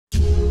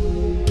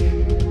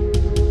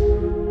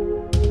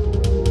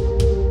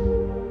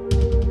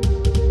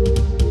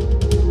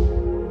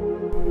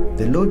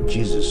Lord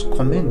Jesus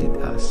commanded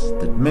us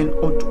that men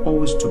ought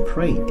always to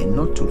pray and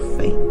not to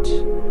faint.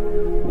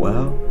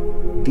 Well,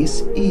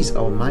 this is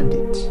our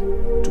mandate,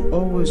 to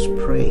always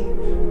pray,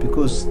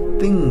 because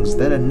things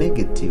that are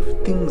negative,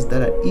 things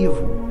that are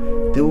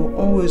evil, they will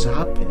always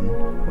happen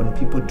when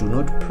people do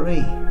not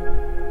pray.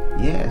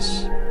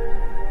 Yes,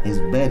 as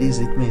bad as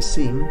it may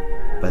seem,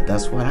 but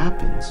that's what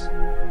happens.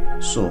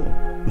 So,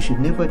 we should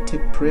never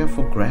take prayer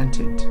for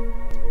granted.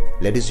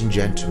 Ladies and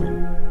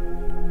gentlemen,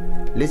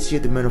 let's hear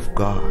the man of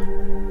God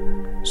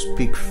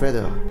speak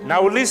further.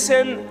 Now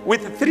listen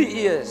with 3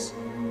 ears.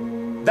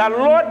 The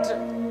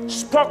Lord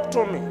spoke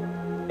to me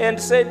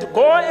and said,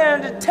 go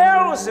and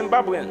tell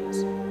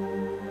Zimbabweans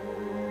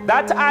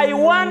that I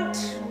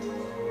want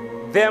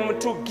them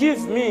to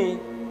give me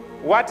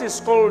what is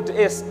called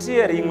a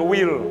steering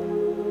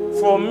wheel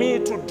for me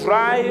to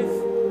drive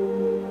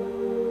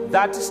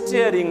that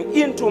steering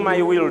into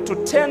my wheel,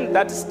 to turn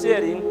that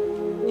steering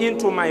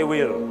into my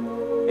wheel.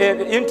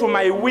 And into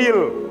my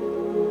will.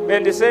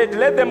 And he said,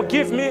 let them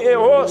give me a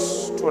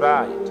horse to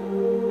ride.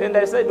 And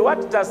I said,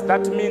 what does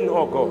that mean,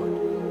 oh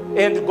God?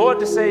 And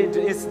God said,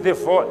 it's the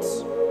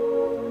votes.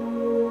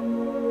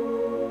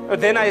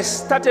 Then I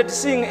started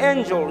seeing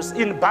angels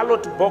in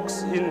ballot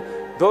box, in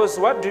those,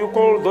 what do you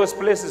call those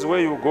places where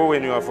you go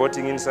when you are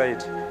voting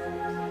inside?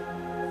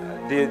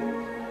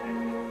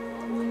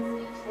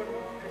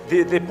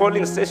 The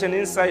polling station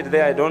inside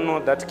there, I don't know,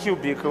 that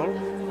cubicle.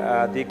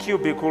 The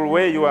cubicle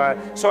where you are.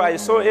 So I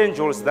saw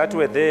angels that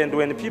were there, and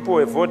when people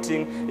were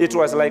voting, it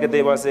was like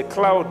there was a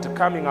cloud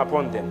coming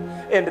upon them.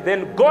 And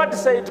then God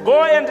said,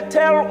 go and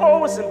tell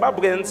all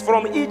Zimbabweans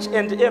from each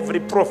and every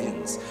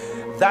province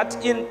that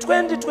in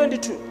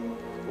 2022,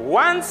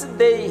 once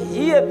they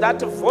hear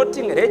that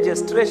voting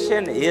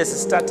registration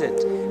has started,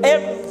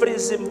 every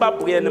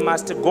Zimbabwean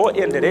must go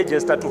and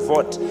register to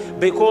vote,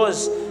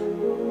 because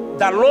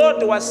the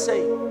Lord was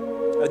saying,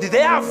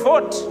 their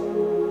vote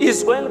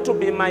is going to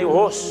be my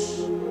horse,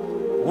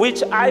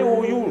 which I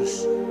will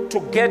use to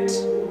get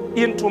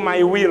into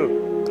my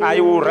will.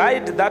 I will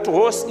ride that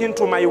horse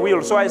into my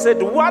will. So I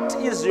said, what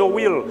is your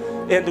will?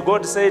 And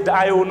God said,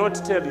 I will not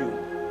tell you.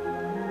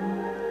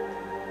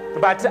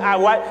 But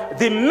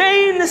the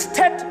main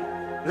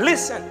statement,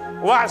 listen,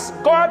 was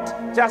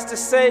God just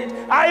said,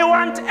 I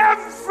want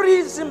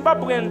every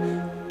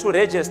Zimbabwean to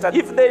register.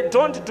 If they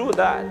don't do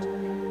that,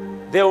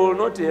 they will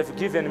not have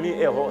given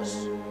me a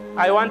horse.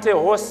 I want a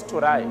horse to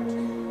ride.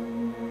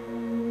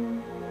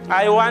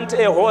 I want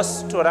a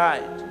horse to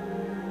ride.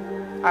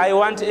 I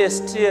want a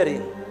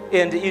steering.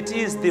 And it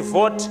is the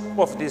vote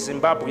of the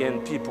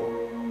Zimbabwean people.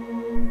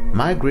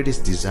 My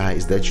greatest desire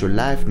is that your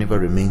life never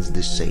remains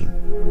the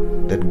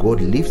same. That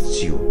God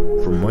lifts you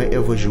from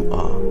wherever you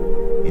are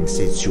and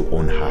sets you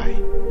on high.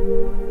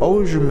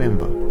 Always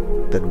remember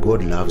that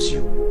God loves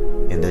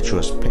you and that you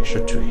are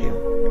special to Him.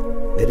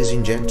 Ladies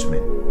and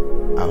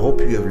gentlemen, I hope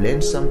you have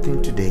learned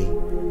something today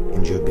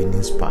and you have been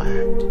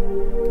inspired.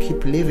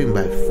 Keep living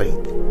by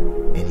faith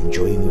and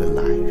enjoying your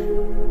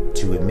life.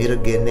 Till we meet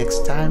again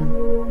next time,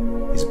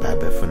 it's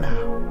bye-bye for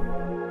now.